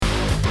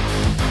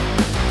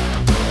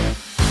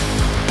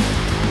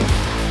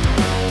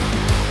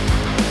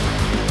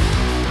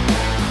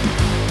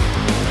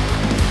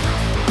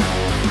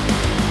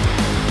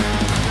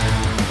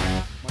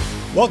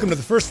Welcome to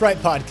the First Right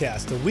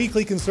Podcast, a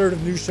weekly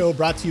conservative news show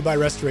brought to you by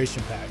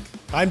Restoration Pack.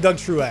 I'm Doug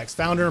Truax,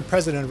 founder and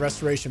president of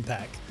Restoration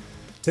Pack.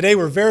 Today,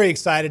 we're very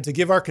excited to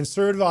give our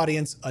conservative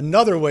audience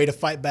another way to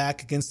fight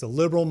back against the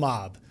liberal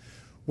mob.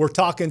 We're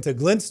talking to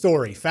Glenn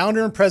Story,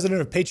 founder and president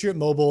of Patriot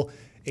Mobile,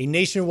 a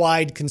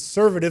nationwide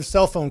conservative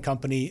cell phone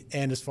company,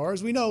 and as far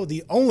as we know,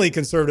 the only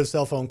conservative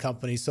cell phone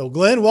company. So,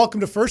 Glenn,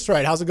 welcome to First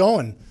Right. How's it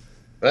going?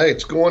 Hey,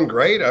 it's going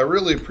great. I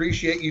really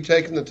appreciate you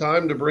taking the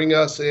time to bring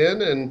us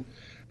in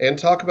and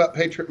talk about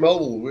Patriot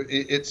Mobile.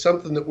 It's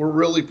something that we're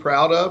really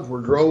proud of. We're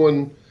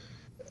growing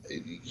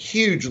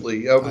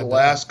hugely over the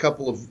last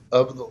couple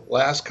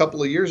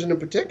of years, and in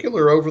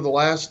particular over the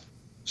last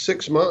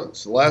 6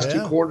 months. The last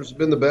 2 quarters have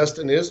been the best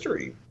in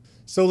history.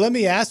 So let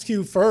me ask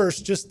you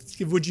first, just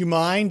would you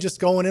mind just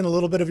going in a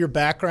little bit of your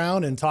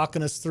background and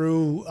talking us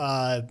through,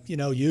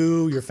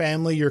 you, your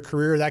family, your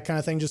career, that kind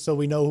of thing, just so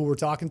we know who we're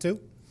talking to?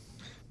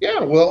 Yeah,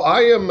 well,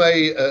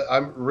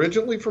 I'm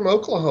originally from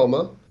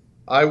Oklahoma.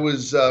 I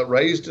was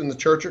raised in the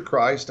Church of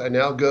Christ. I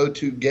now go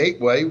to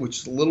Gateway, which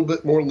is a little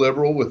bit more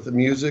liberal with the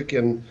music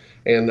and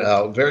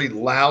very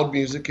loud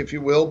music, if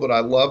you will, but I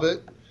love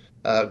it.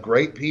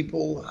 Great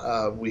people.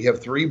 We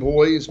have 3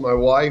 boys. My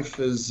wife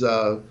is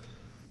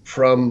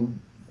from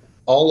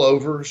all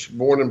over. She's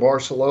born in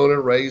Barcelona,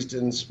 raised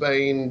in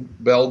Spain,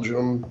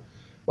 Belgium.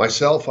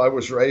 Myself, I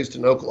was raised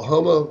in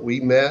Oklahoma. We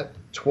met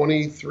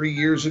 24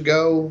 years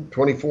ago,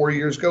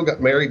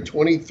 got married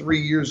 23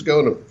 years ago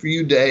in a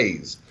few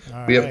days.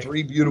 We have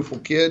 3 beautiful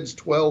kids,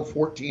 12,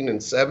 14,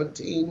 and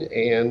 17.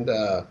 And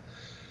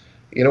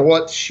you know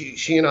what?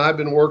 She and I have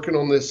been working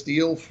on this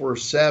deal for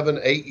 7,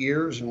 8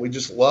 years, and we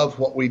just love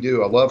what we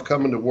do. I love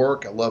coming to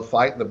work. I love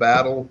fighting the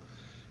battle.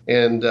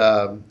 And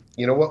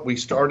you know what? We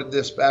started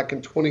this back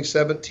in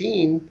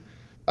 2013,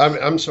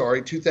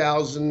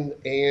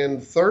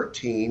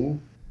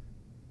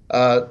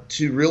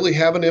 to really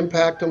have an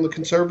impact on the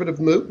conservative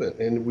movement.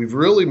 And we've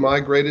really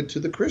migrated to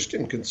the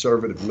Christian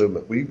conservative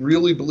movement. We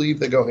really believe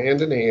they go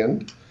hand in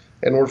hand,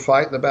 and we're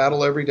fighting the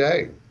battle every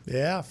day.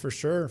 Yeah, for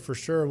sure.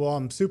 Well,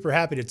 I'm super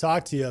happy to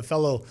talk to you, a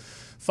fellow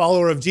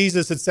follower of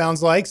Jesus, it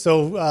sounds like.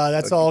 So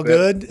that's all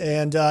good.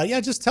 And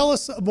just tell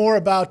us more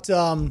about,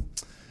 how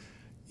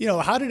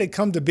did it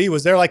come to be?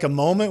 Was there like a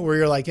moment where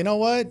you're like, you know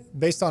what,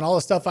 based on all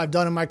the stuff I've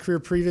done in my career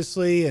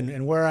previously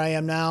and where I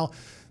am now,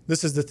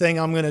 this is the thing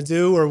I'm going to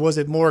do? Or was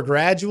it more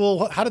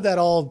gradual? How did that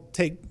all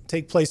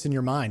take place in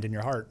your mind, in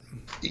your heart?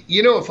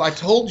 You know, if I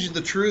told you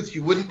the truth,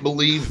 you wouldn't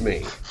believe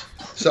me.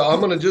 So I'm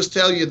going to just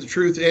tell you the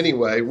truth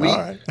anyway.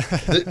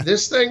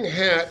 This thing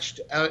hatched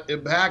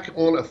back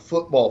on a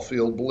football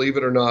field, believe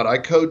it or not. I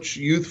coach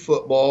youth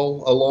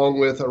football I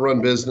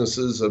run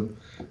businesses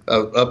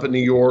up in New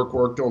York,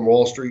 worked on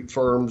Wall Street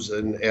firms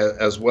and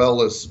as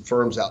well as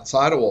firms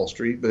outside of Wall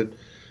Street. But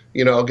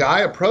a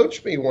guy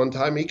approached me one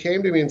time. He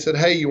came to me and said,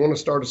 "Hey, you want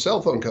to start a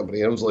cell phone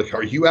company?" I was like,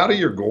 "Are you out of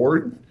your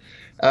gourd?"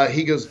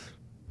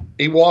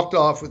 He walked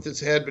off with his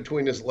head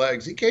between his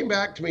legs. He came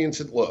back to me and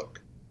said,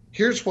 "Look,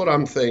 here's what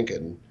I'm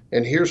thinking,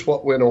 and here's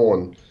what went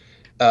on.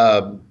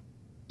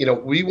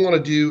 We want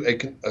to do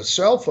a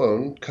cell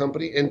phone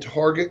company and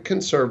target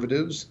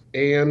conservatives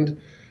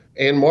and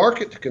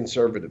market to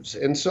conservatives."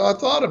 And so I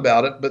thought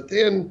about it, but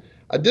then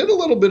I did a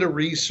little bit of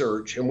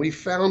research, and we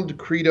found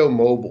Credo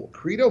Mobile.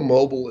 Credo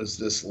Mobile is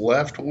this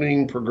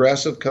left-wing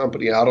progressive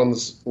company out on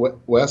the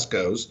West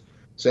Coast,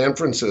 San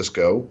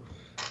Francisco,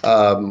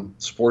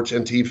 sports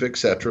Antifa, et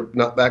cetera,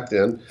 not back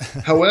then.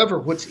 However,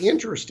 what's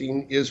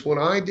interesting is when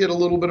I did a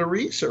little bit of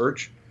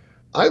research,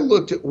 I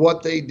looked at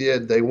what they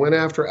did. They went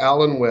after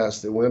Allen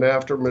West. They went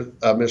after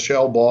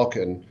Michelle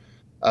Balkin,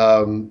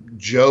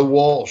 Joe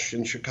Walsh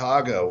in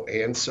Chicago.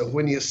 And so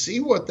when you see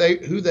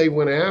who they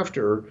went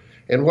after,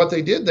 and what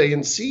they did, they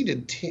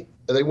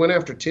went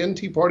after 10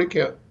 Tea Party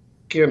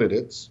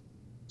candidates,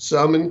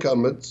 some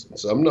incumbents,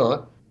 some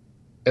not,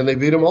 and they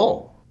beat them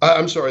all.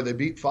 They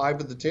beat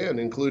 5 of the 10,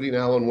 including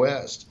Allen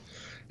West.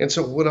 And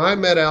so when I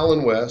met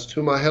Allen West,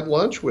 whom I had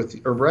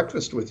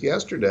breakfast with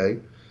yesterday,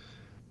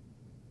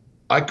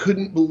 I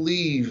couldn't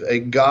believe a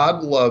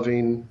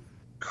God-loving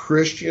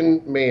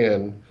Christian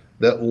man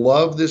that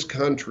loved this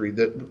country,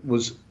 that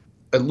was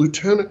a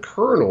lieutenant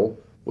colonel,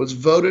 was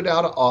voted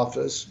out of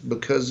office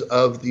because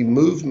of the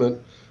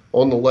movement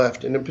on the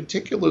left, and in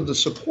particular the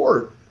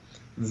support.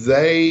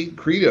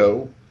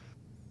 Credo,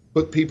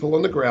 put people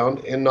on the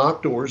ground and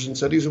knocked doors and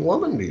said he's a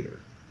woman beater.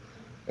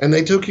 And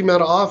they took him out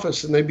of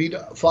office, and they beat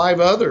 5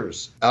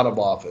 others out of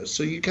office.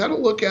 So you kind of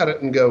look at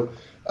it and go,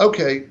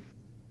 okay,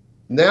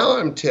 now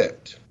I'm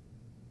ticked.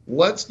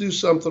 Let's do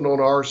something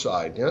on our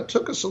side. Now, it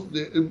took us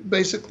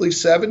basically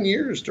 7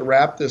 years to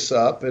wrap this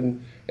up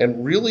and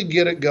really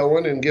get it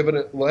going and giving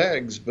it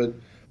legs. But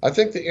I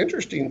think the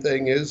interesting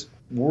thing is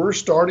we're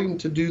starting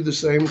to do the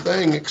same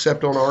thing,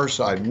 except on our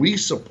side. We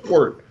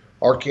support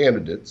our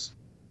candidates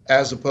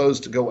as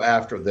opposed to go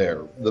after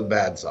the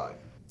bad side.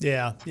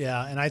 Yeah.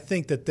 And I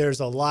think that there's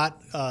a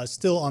lot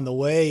still on the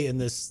way in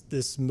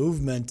this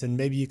movement, and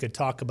maybe you could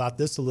talk about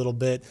this a little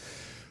bit,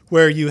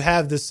 where you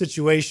have this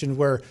situation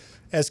where,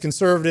 as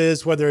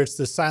conservatives, whether it's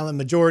the silent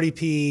majority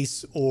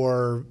piece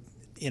or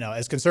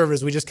as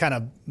conservatives, we just kind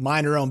of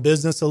mind our own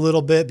business a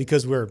little bit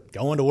because we're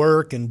going to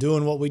work and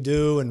doing what we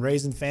do and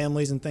raising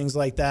families and things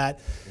like that.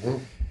 Mm-hmm.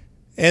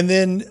 And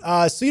then,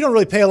 so you don't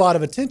really pay a lot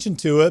of attention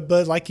to it.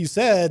 But like you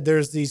said,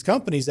 there's these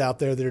companies out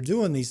there that are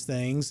doing these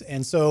things.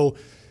 And so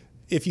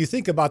if you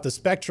think about the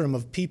spectrum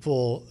of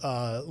people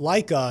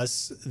like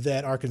us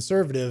that are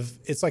conservative,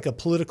 it's like a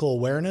political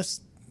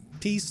awareness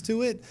piece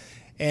to it.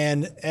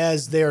 And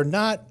as they're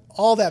not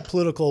all that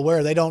political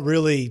aware, they don't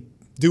really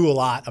do a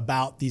lot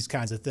about these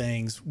kinds of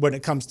things when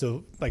it comes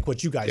to like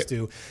what you guys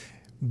do.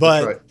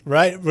 But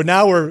right,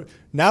 now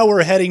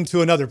we're heading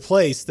to another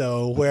place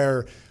though,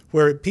 where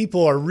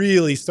people are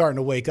really starting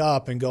to wake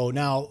up and go,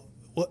 now,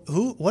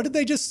 what did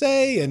they just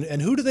say?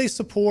 And who do they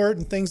support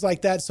and things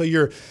like that? So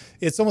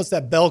it's almost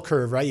that bell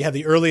curve, right? You have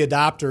the early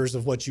adopters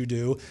of what you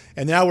do.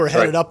 And now we're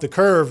headed up the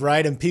curve,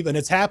 right? And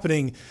it's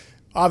happening.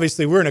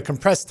 Obviously, we're in a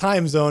compressed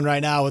time zone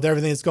right now with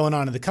everything that's going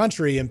on in the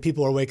country and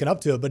people are waking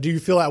up to it. But do you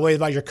feel that way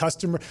about your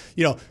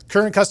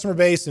current customer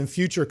base and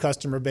future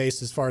customer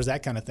base as far as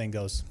that kind of thing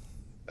goes?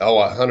 Oh,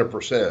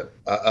 100%.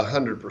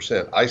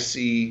 100%. I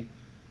see,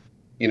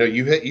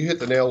 you hit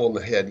the nail on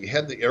the head. You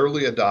had the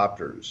early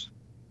adopters.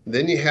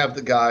 Then you have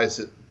the guys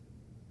that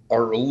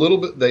are a little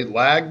bit, they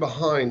lag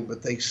behind,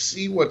 but they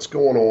see what's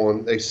going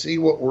on. They see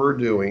what we're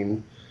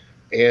doing.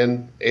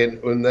 And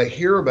when they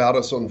hear about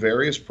us on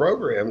various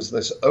programs,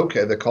 they say,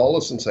 okay, they call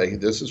us and say,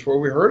 this is where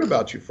we heard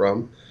about you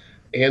from.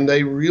 And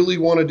they really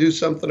want to do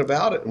something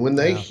about it. And when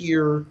they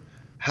hear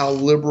how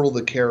liberal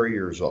the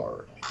carriers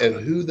are and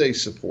who they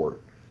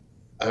support,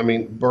 I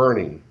mean,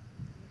 Bernie,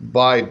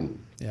 Biden,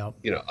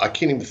 I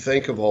can't even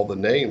think of all the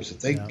names that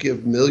they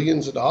give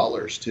millions of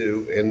dollars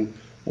to. And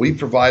we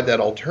provide that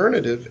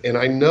alternative. And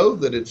I know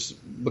that it's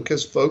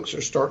because folks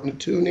are starting to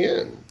tune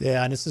in.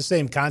 Yeah, and it's the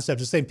same concept,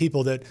 the same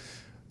people that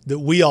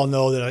we all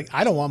know that like,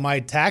 I don't want my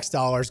tax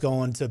dollars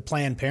going to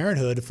Planned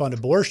Parenthood to fund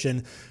abortion.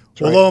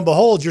 That's well, lo and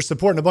behold, you're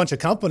supporting a bunch of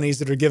companies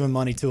that are giving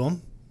money to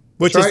them,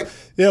 which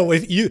is,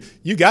 if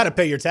you got to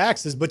pay your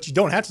taxes, but you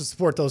don't have to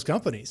support those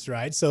companies,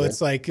 right? So it's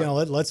like,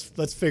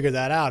 let's figure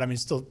that out. I mean,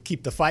 still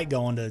keep the fight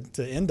going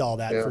to end all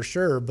that for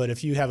sure. But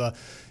if you have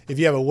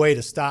a way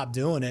to stop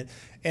doing it,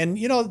 and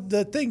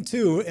the thing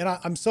too, and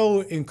I'm so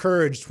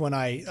encouraged when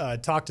I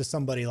talk to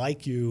somebody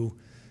like you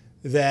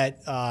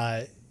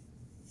that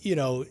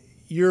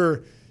you're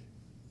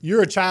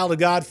a child of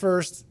God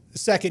first.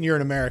 Second, you're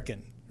an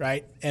American,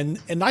 right? And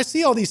I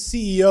see all these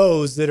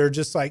CEOs that are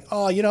just like,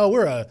 oh,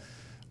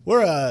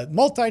 we're a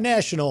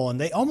multinational,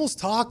 and they almost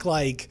talk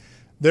like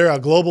they're a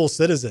global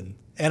citizen.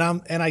 And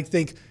I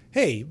think,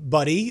 hey,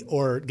 buddy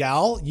or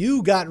gal,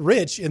 you got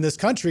rich in this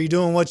country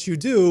doing what you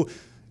do,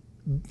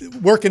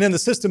 working in the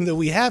system that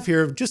we have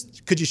here.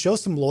 Just could you show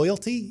some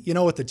loyalty,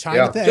 with the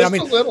China thing? Just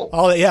a little.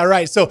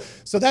 Right. So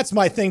that's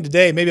my thing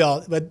today. Maybe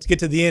I'll get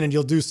to the end and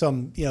you'll do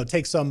some,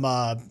 take some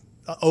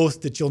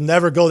oath that you'll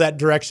never go that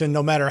direction,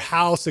 no matter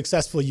how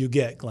successful you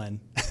get, Glenn.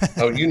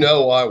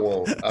 Oh, I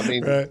won't. I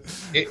mean,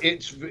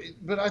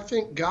 but I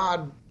think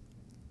God,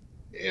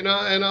 and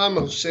I'm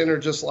a sinner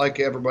just like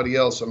everybody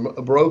else. I'm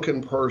a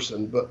broken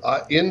person, but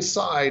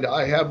inside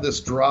I have this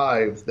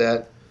drive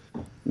that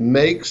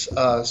makes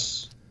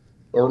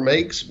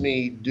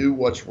me do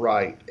what's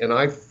right. And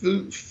my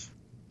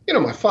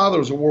father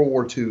was a World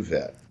War II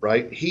vet,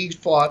 right? He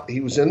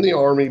was in the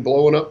Army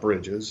blowing up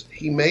bridges.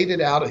 He made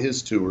it out of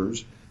his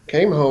tours,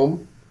 came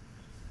home,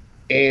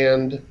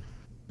 and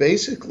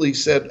basically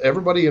said,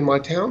 everybody in my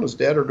town is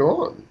dead or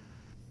gone.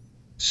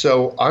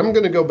 So I'm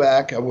going to go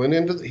back. He went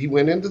into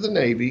the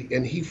Navy,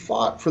 and he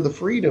fought for the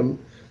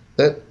freedom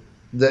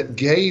that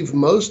gave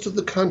most of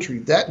the country.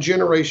 That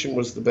generation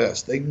was the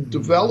best. They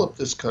developed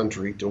this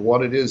country to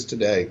what it is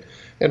today.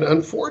 And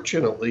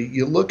unfortunately,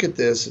 you look at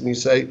this and you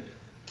say,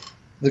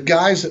 the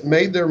guys that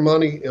made their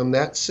money in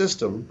that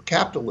system,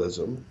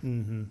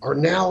 capitalism, are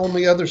now on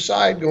the other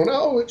side going,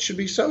 oh, it should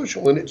be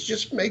social. And it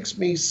just makes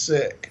me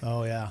sick.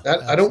 Oh, yeah.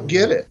 I don't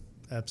get it.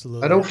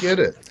 Absolutely. I don't get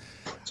it.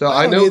 So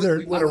I know that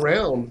we went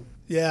around.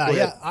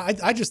 Yeah.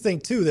 I just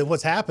think, too, that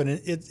what's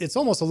happened, it's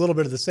almost a little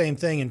bit of the same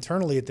thing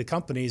internally at the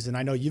companies. And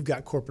I know you've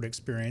got corporate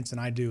experience,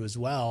 and I do as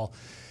well.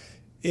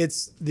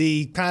 It's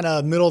the kind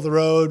of middle of the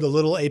road, a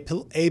little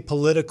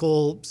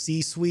apolitical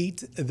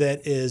C-suite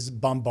that is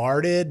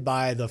bombarded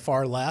by the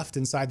far left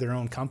inside their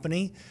own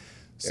company.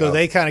 So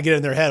they kind of get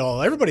in their head,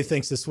 oh, everybody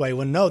thinks this way.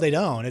 When no, they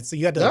don't.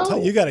 You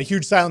got a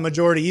huge silent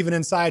majority even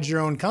inside your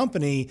own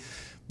company.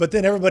 But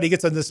then everybody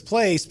gets in this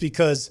place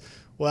because,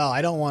 well,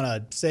 I don't want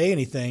to say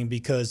anything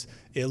because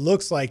it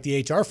looks like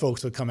the HR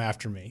folks would come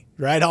after me,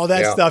 right? All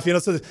that stuff,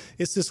 So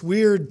it's this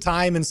weird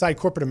time inside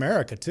corporate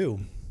America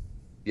too.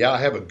 Yeah,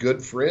 I have a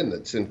good friend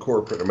that's in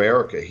corporate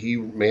America. He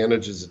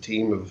manages a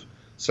team of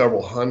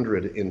several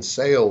hundred in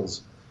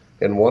sales,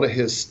 and one of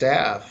his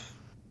staff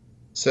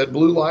said,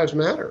 Blue Lives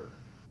Matter.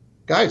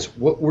 Guys,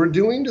 what we're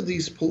doing to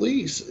these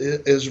police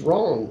is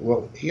wrong.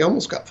 Well, he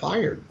almost got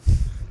fired.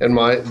 And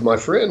my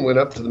friend went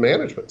up to the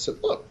management and said,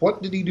 look,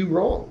 what did he do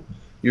wrong?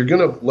 You're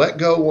going to let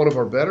go one of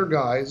our better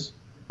guys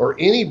or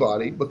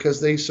anybody because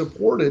they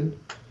supported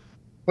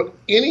what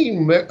any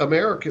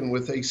American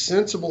with a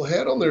sensible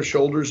head on their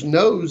shoulders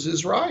knows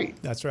is right.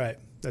 That's right.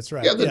 That's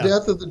right. Yeah, the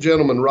death of the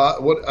gentleman,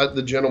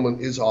 the gentleman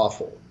is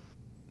awful.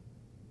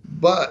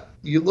 But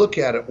you look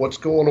at it, what's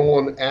going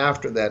on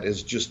after that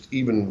is just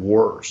even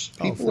worse.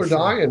 People are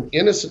dying.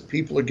 Innocent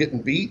people are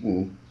getting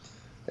beaten.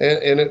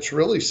 And it's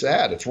really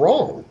sad. It's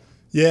wrong.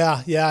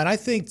 Yeah. And I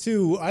think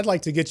too, I'd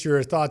like to get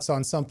your thoughts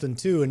on something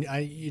too. And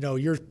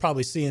you're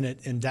probably seeing it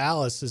in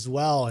Dallas as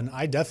well. And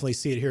I definitely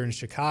see it here in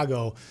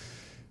Chicago.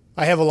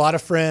 I have a lot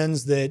of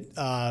friends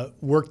that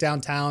work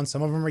downtown.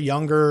 Some of them are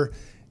younger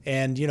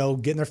and,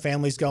 getting their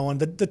families going.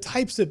 The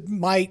types that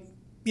might,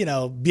 be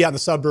out in the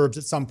suburbs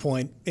at some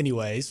point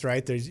anyways,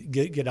 right? They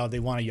get out, they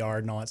want a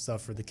yard and all that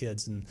stuff for the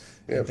kids and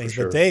things.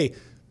 For sure.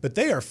 But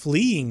they are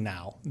fleeing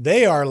now.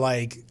 They are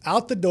like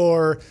out the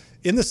door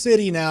in the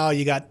city now.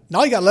 You got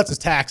left is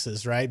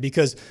taxes, right?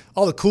 Because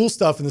all the cool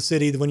stuff in the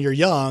city when you're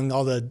young,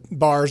 all the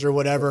bars or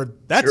whatever,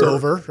 that's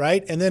over,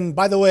 right? And then,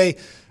 by the way,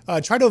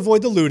 try to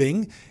avoid the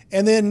looting.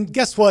 And then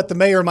guess what? The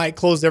mayor might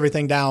close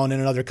everything down in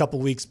another couple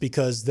of weeks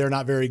because they're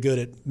not very good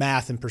at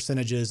math and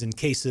percentages and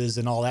cases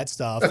and all that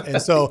stuff. And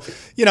so,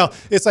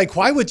 it's like,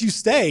 why would you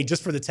stay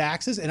just for the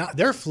taxes? And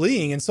they're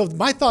fleeing. And so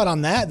my thought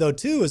on that, though,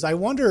 too, is I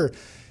wonder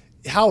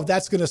how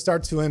that's going to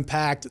start to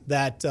impact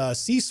that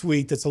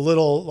C-suite that's a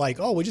little like,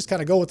 oh, we just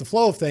kind of go with the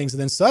flow of things.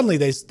 And then suddenly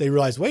they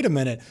realize, wait a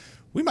minute,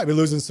 we might be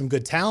losing some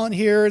good talent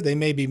here. They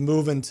may be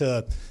moving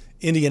to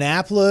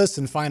Indianapolis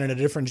and finding a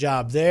different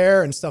job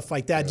there and stuff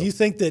like that. Yep. Do you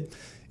think that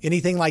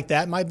anything like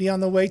that might be on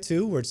the way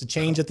too, where it's a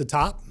change at the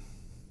top?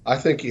 I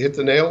think you hit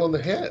the nail on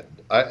the head.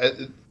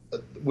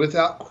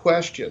 Without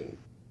question,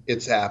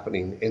 it's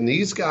happening. And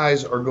these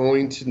guys are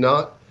going to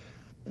not,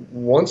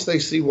 once they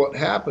see what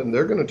happened,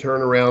 they're going to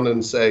turn around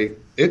and say,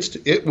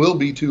 it will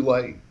be too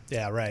late.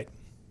 Yeah, right.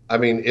 I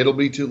mean, it'll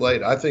be too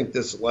late. I think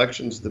this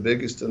election's the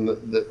biggest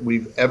that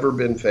we've ever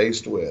been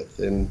faced with.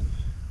 And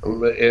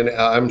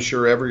I'm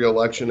sure every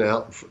election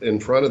out in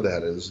front of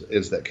that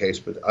is that case.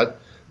 But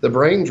the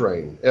brain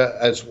drain,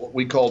 as what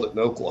we called it in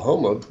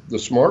Oklahoma, the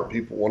smart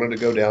people wanted to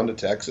go down to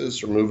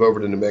Texas or move over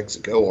to New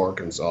Mexico,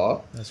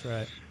 Arkansas. That's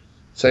right.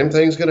 Same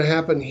thing's going to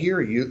happen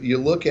here. You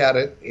look at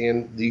it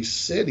in these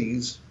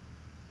cities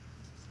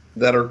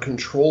that are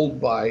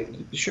controlled by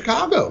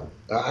Chicago.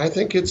 I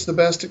think it's the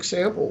best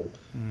example.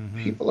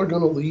 Mm-hmm. People are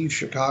going to leave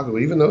Chicago,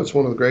 even though it's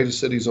one of the greatest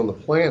cities on the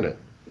planet,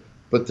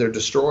 but they're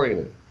destroying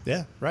it.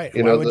 Yeah, right.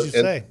 Why would you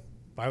say?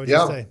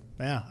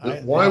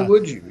 Yeah. Why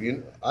would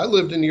you? I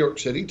lived in New York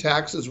City.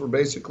 Taxes were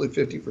basically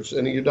 50%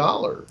 of your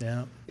dollar.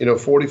 Yeah.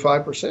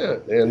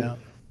 45%. And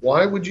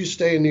why would you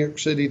stay in New York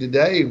City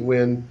today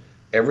when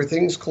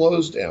everything's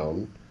closed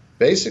down?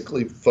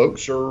 Basically,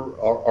 folks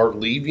are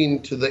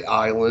leaving to the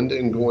island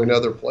and going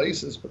other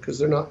places because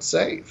they're not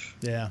safe.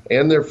 Yeah.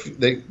 And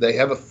they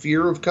have a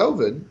fear of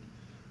COVID,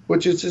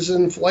 which is as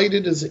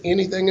inflated as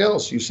anything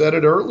else. You said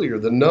it earlier.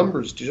 The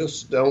numbers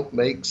just don't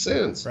make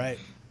sense. Right.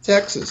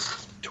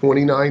 Texas,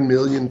 29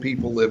 million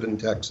people live in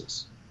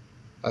Texas.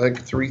 I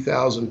think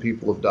 3,000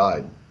 people have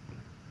died.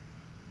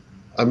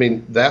 I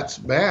mean, that's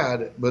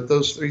bad, but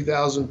those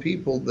 3,000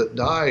 people that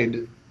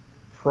died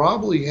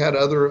probably had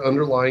other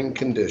underlying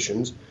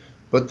conditions.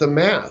 But the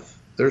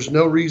math, there's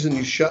no reason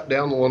you shut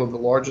down one of the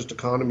largest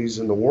economies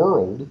in the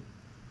world,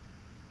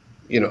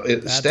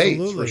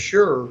 states for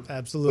sure.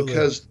 Absolutely.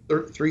 Because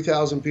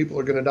 3,000 people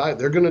are going to die.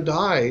 They're going to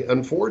die,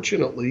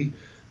 unfortunately,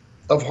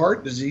 of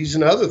heart disease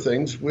and other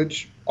things,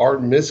 which are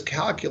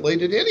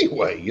miscalculated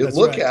anyway. You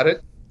look at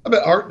it, I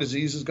bet heart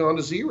disease has gone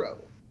to zero.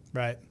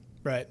 Right.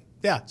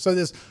 Yeah. So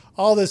there's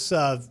all this,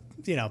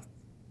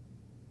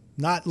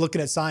 not looking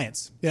at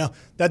science,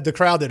 that the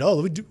crowd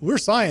that, we're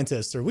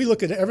scientists or we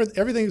look at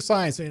everything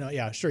science,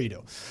 yeah, sure you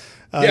do.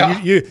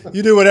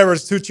 You do whatever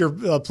suits your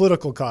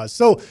political cause.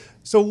 So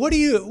what do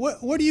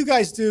you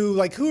guys do?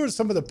 Like, who are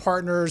some of the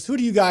partners? Who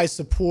do you guys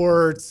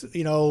support?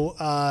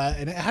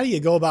 And how do you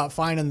go about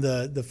finding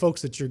the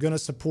folks that you're going to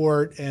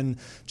support? And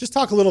just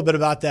talk a little bit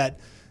about that.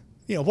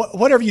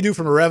 Whatever you do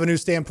from a revenue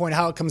standpoint,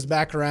 how it comes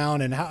back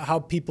around, and how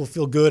people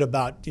feel good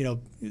about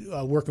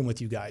working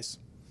with you guys.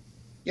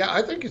 Yeah,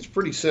 I think it's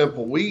pretty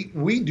simple.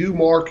 We do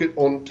market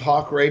on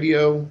talk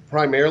radio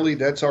primarily.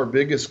 That's our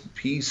biggest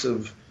piece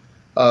of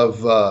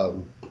our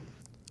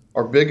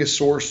biggest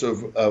source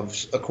of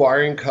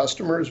acquiring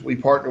customers. We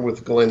partner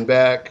with Glenn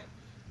Beck,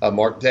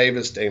 Mark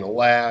Davis, Dana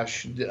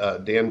Lash,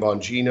 Dan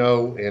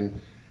Bongino,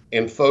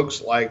 and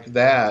folks like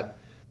that,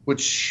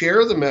 which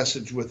share the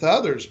message with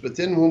others. But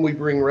then when we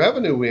bring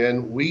revenue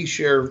in, we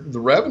share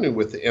the revenue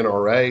with the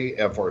NRA,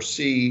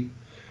 FRC,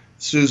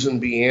 Susan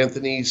B.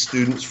 Anthony,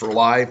 Students for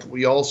Life.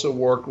 We also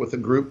work with a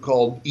group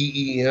called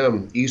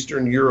EEM,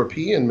 Eastern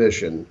European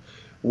Mission.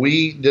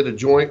 We did a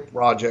joint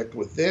project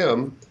with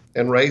them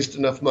and raised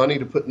enough money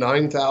to put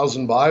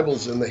 9,000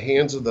 Bibles in the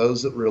hands of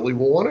those that really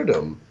wanted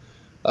them.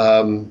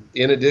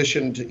 In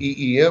addition to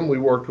EEM, we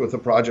worked with a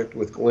project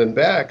with Glenn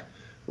Beck,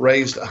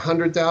 raised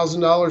 $100,000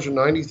 or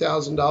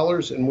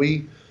 $90,000, and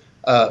we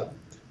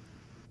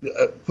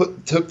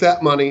took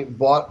that money,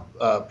 bought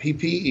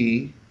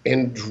PPE,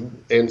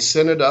 and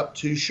sent it up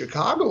to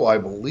Chicago, I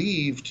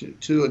believe,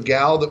 to a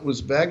gal that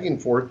was begging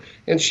for it,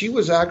 and she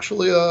was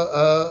actually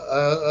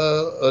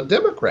a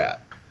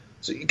Democrat.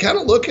 So you kind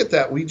of look at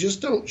that. We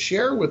just don't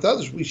share with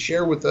others; we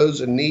share with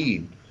those in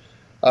need.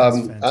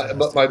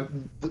 But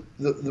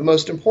the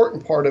most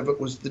important part of it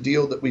was the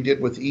deal that we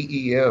did with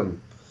EEM,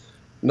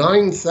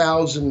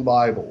 9,000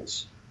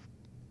 Bibles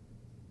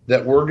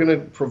that we're going to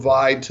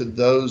provide to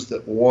those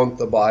that want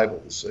the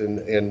Bibles.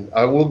 And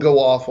I will go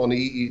off on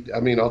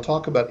I'll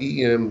talk about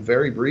EEM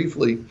very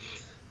briefly.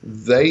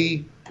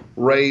 They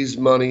raise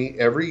money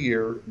every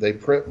year. They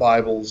print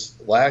Bibles.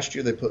 Last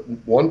year, they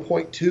put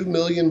 1.2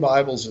 million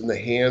Bibles in the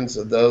hands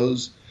of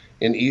those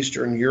in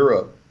Eastern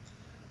Europe.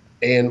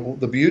 And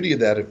the beauty of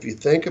that, if you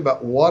think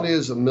about what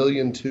is 1.2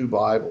 million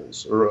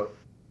Bibles,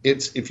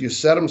 if you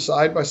set them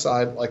side by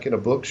side, like in a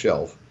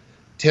bookshelf,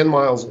 10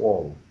 miles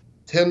long,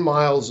 10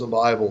 miles of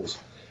Bibles,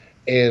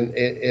 and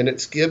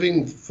it's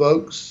giving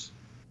folks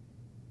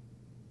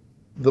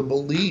the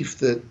belief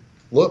that,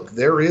 look,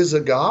 there is a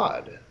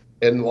God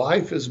and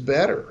life is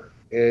better.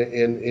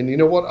 And you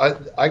know what?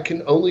 I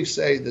can only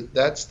say that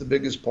that's the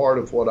biggest part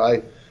of what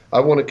I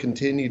want to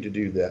continue to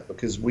do that,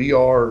 because we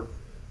are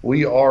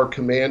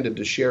commanded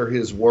to share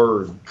his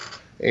word,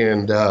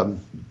 and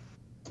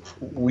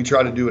we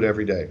try to do it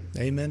every day.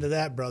 Amen to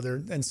that,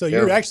 brother. And so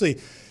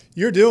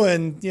you're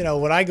doing,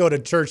 when I go to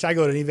church, I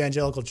go to an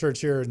evangelical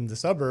church here in the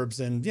suburbs,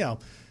 and,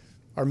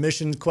 our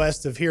mission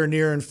quest of here,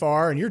 near, and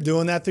far, and you're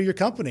doing that through your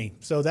company.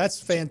 So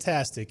that's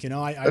fantastic.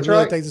 I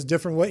really think it's a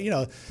different way,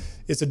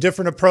 it's a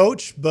different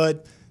approach,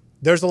 but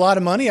there's a lot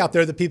of money out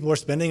there that people are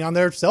spending on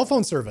their cell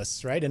phone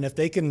service, right? And if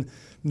they can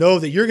know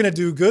that you're going to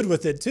do good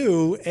with it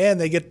too, and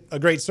they get a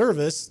great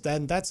service,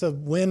 then that's a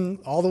win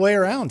all the way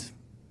around.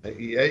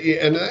 Yeah,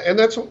 and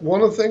that's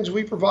one of the things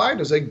we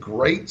provide is a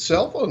great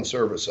cell phone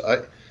service.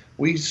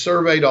 We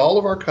surveyed all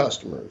of our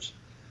customers.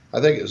 I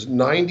think it was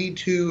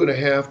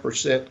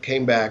 92.5%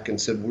 came back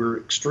and said we're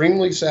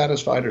extremely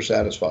satisfied or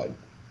satisfied.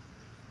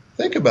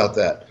 Think about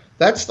that.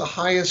 That's the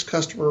highest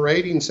customer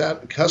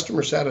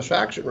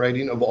satisfaction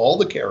rating of all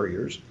the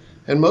carriers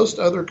and most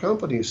other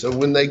companies. So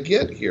when they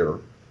get here,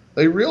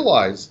 they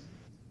realize,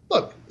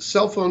 look,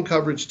 cell phone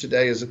coverage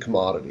today is a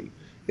commodity.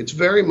 It's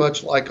very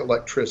much like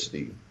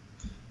electricity.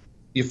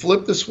 You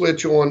flip the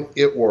switch on,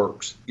 it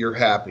works, you're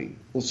happy.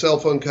 Well, cell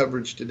phone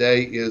coverage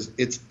today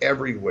it's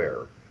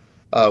everywhere.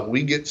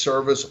 We get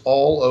service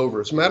all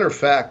over. As a matter of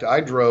fact,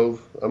 I'm going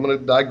to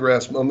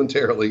digress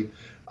momentarily.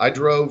 I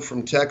drove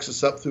from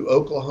Texas up through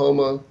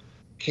Oklahoma,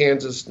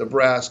 Kansas,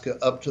 Nebraska,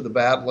 up to the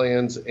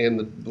Badlands and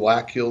the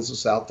Black Hills of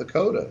South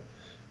Dakota.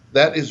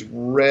 That is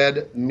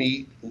red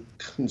meat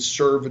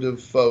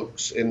conservative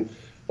folks. And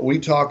we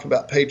talked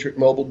about Patriot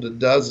Mobile to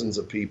dozens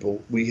of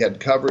people. We had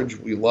coverage.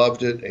 We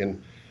loved it.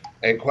 And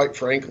quite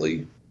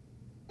frankly,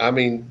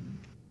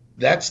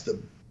 that's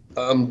the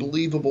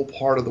unbelievable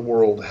part of the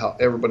world, how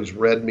everybody's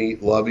red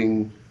meat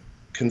loving,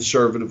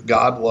 conservative,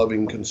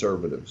 God-loving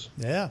conservatives.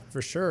 Yeah,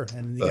 for sure.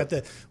 And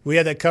we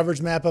had that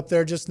coverage map up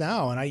there just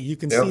now, and you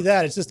can see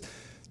that. It's just,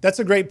 that's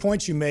a great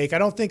point you make. I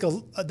don't think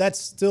that's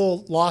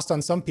still lost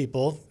on some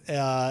people.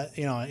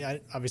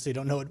 I obviously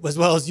don't know it as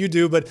well as you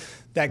do, but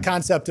that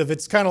concept of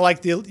it's kind of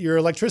like your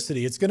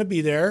electricity. It's going to be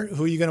there.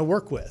 Who are you going to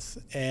work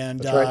with? And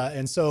that's right.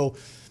 And so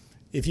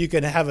if you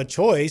can have a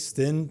choice,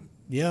 then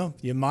you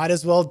might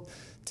as well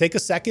take a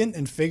second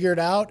and figure it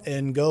out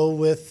and go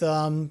with,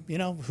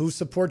 who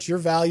supports your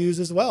values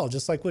as well,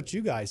 just like what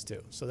you guys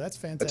do. So that's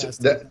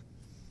fantastic.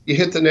 You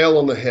hit the nail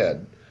on the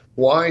head.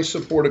 Why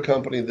support a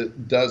company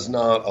that does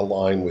not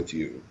align with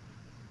you,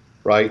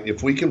 right?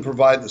 If we can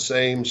provide the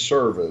same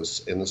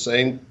service and the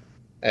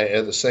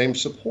same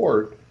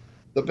support,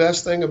 the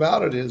best thing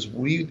about it is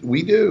we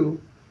do.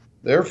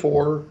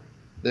 Therefore,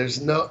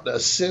 there's not a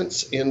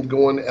sense in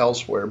going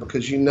elsewhere,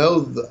 because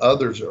the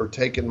others are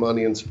taking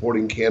money and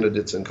supporting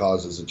candidates and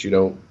causes that you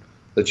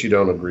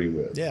don't agree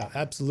with. Yeah,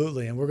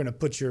 absolutely. And we're going to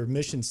put your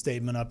mission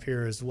statement up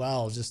here as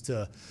well, just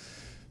to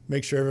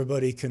make sure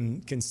everybody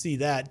can see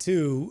that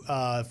too,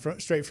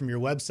 straight from your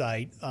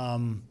website.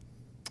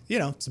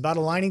 It's about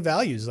aligning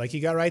values, like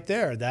you got right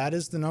there. That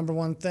is the number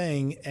one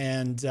thing.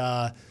 And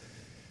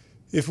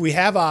if we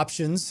have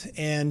options,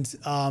 and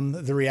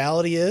the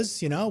reality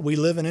is, we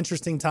live in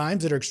interesting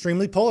times that are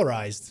extremely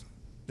polarized.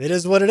 It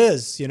is what it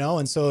is,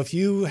 and so if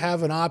you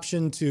have an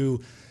option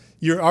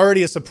you're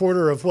already a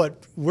supporter of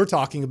what we're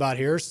talking about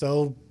here,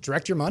 so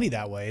direct your money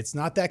that way. It's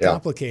not that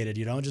complicated,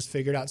 just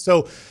figure it out.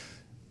 So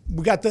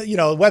we got the,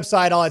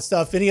 website, all that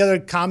stuff. Any other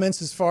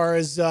comments as far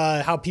as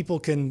how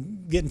people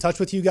can get in touch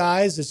with you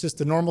guys? It's just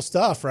the normal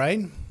stuff,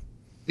 right?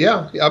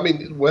 Yeah,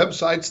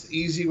 website's the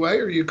easy way,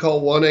 or you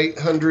call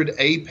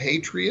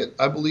 1-800-A-PATRIOT,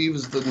 I believe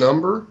is the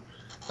number.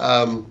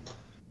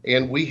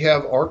 And we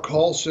have our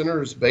call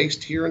center is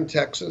based here in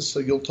Texas, so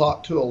you'll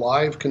talk to a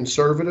live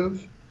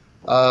conservative.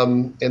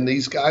 And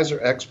these guys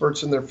are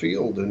experts in their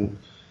field, and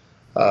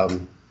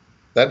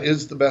that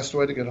is the best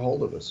way to get a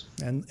hold of us.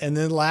 And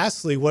then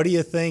lastly, what do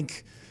you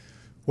think?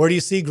 Where do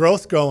you see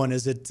growth going?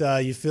 Is it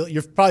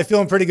you're probably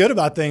feeling pretty good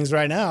about things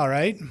right now,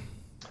 right?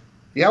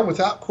 Yeah,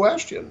 without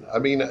question. I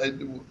mean,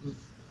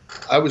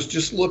 I was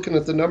just looking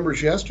at the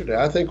numbers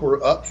yesterday. I think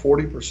we're up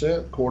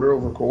 40% quarter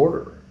over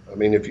quarter. I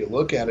mean, if you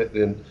look at it,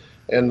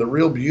 and the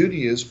real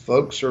beauty is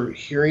folks are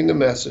hearing the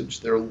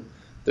message.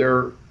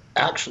 They're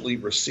actually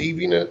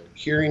receiving it,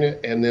 hearing it,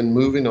 and then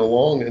moving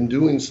along and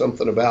doing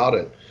something about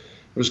it.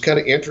 It was kind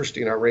of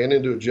interesting. I ran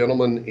into a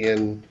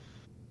gentleman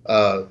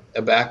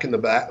back in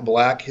the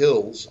Black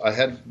Hills. I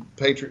had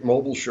Patriot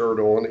Mobile shirt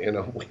on,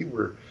 and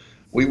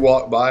we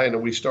walked by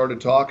and we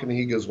started talking. And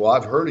he goes, "Well,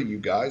 I've heard of you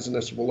guys." And I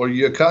said, "Well, are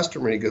you a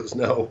customer?" He goes,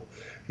 "No,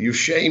 you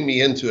shame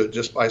me into it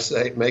just by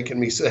making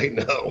me say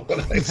no."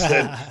 And I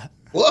said,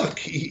 "Look,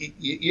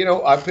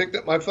 I picked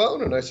up my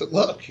phone and I said,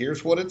 look,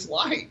 here's what it's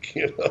like."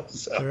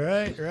 So.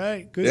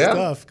 Right. Good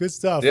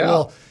stuff. Yeah.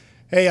 Well,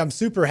 hey, I'm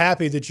super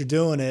happy that you're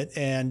doing it,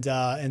 and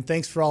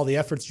thanks for all the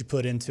efforts you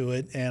put into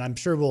it. And I'm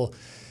sure we'll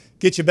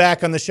get you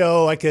back on the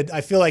show. I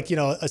feel like,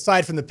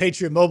 aside from the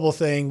Patriot Mobile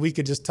thing, we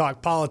could just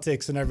talk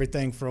politics and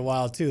everything for a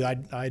while too.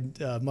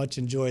 I'd much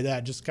enjoy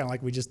that, just kind of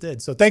like we just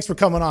did. So thanks for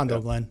coming on,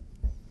 though, Glenn.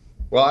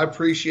 Well, I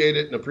appreciate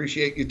it and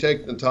appreciate you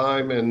taking the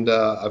time. And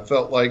I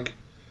felt like,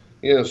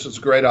 it's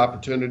a great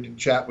opportunity to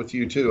chat with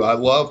you too. I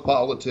love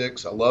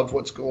politics. I don't love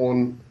what's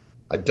going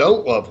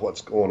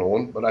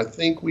on, but I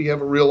think we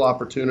have a real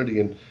opportunity.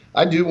 And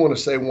I do want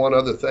to say one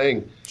other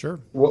thing. Sure.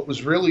 What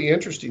was really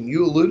interesting,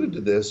 you alluded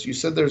to this. You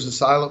said there's a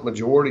silent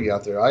majority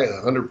out there. I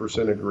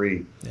 100%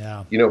 agree.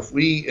 Yeah. If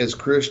we as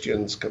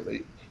Christians,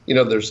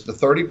 there's the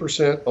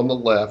 30% on the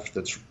left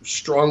that's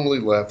strongly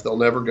left. They'll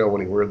never go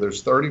anywhere.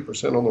 There's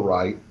 30% on the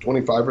right,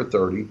 25 or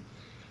 30,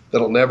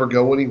 that'll never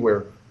go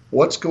anywhere.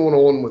 What's going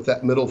on with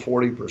that middle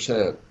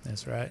 40%?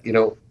 That's right.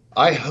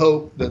 I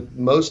hope that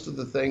most of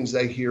the things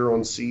they hear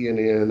on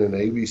CNN and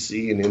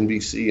ABC and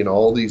NBC and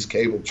all these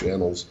cable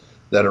channels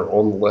that are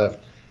on the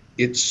left,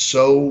 it's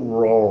so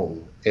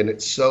wrong. And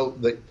it's so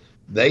that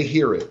they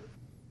hear it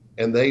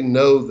and they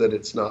know that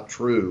it's not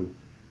true.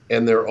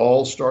 And they're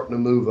all starting to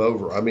move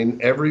over. I mean,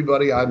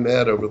 everybody I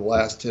met over the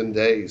last 10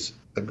 days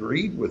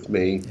agreed with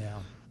me. Yeah.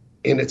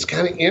 And it's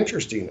kind of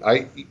interesting.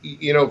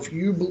 If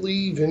you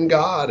believe in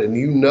God and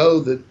you know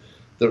that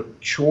the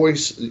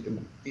choice,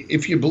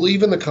 if you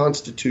believe in the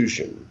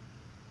Constitution,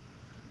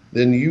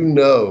 then you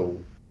know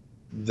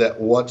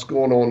that what's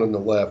going on the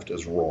left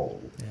is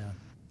wrong.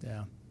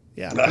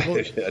 Yeah.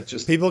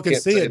 People can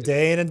see it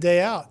day in and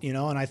day out,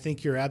 and I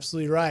think you're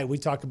absolutely right. We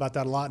talk about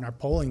that a lot in our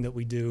polling that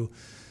we do,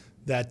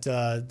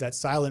 that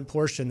silent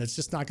portion that's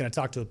just not going to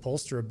talk to the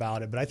pollster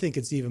about it. But I think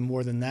it's even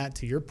more than that,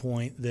 to your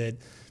point, that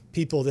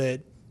people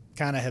that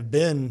kind of have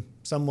been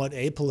somewhat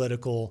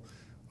apolitical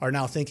are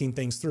now thinking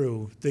things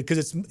through,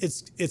 because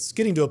it's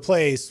getting to a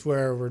place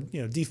where we're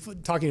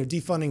talking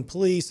to defunding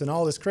police and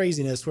all this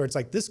craziness where it's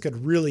like, this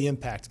could really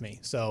impact me.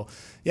 So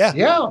yeah,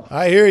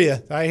 I hear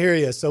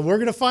you. So we're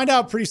gonna find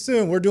out pretty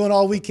soon. We're doing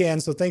all we can.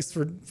 So thanks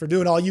for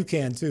doing all you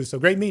can too. So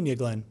great meeting you,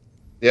 Glenn.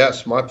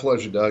 Yes, my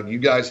pleasure, Doug. You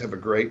guys have a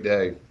great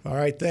day. All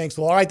right, thanks.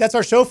 Well, all right, that's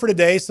our show for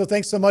today. So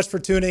thanks so much for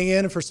tuning in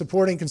and for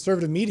supporting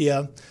conservative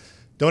media.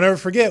 Don't ever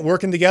forget,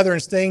 working together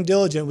and staying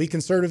diligent, we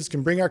conservatives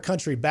can bring our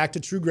country back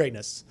to true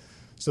greatness.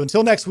 So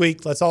until next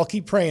week, let's all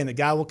keep praying that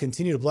God will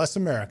continue to bless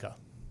America.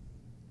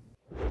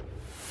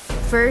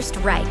 First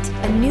Right,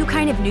 a new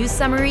kind of news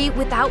summary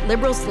without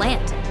liberal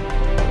slant.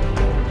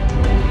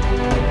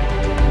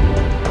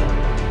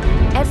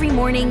 Every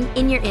morning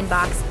in your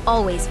inbox,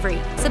 always free.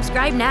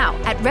 Subscribe now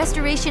at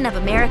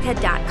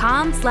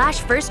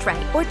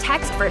restorationofamerica.com/firstright or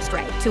text First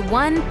Right to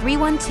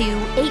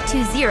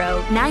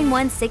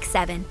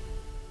 1-312-820-9167.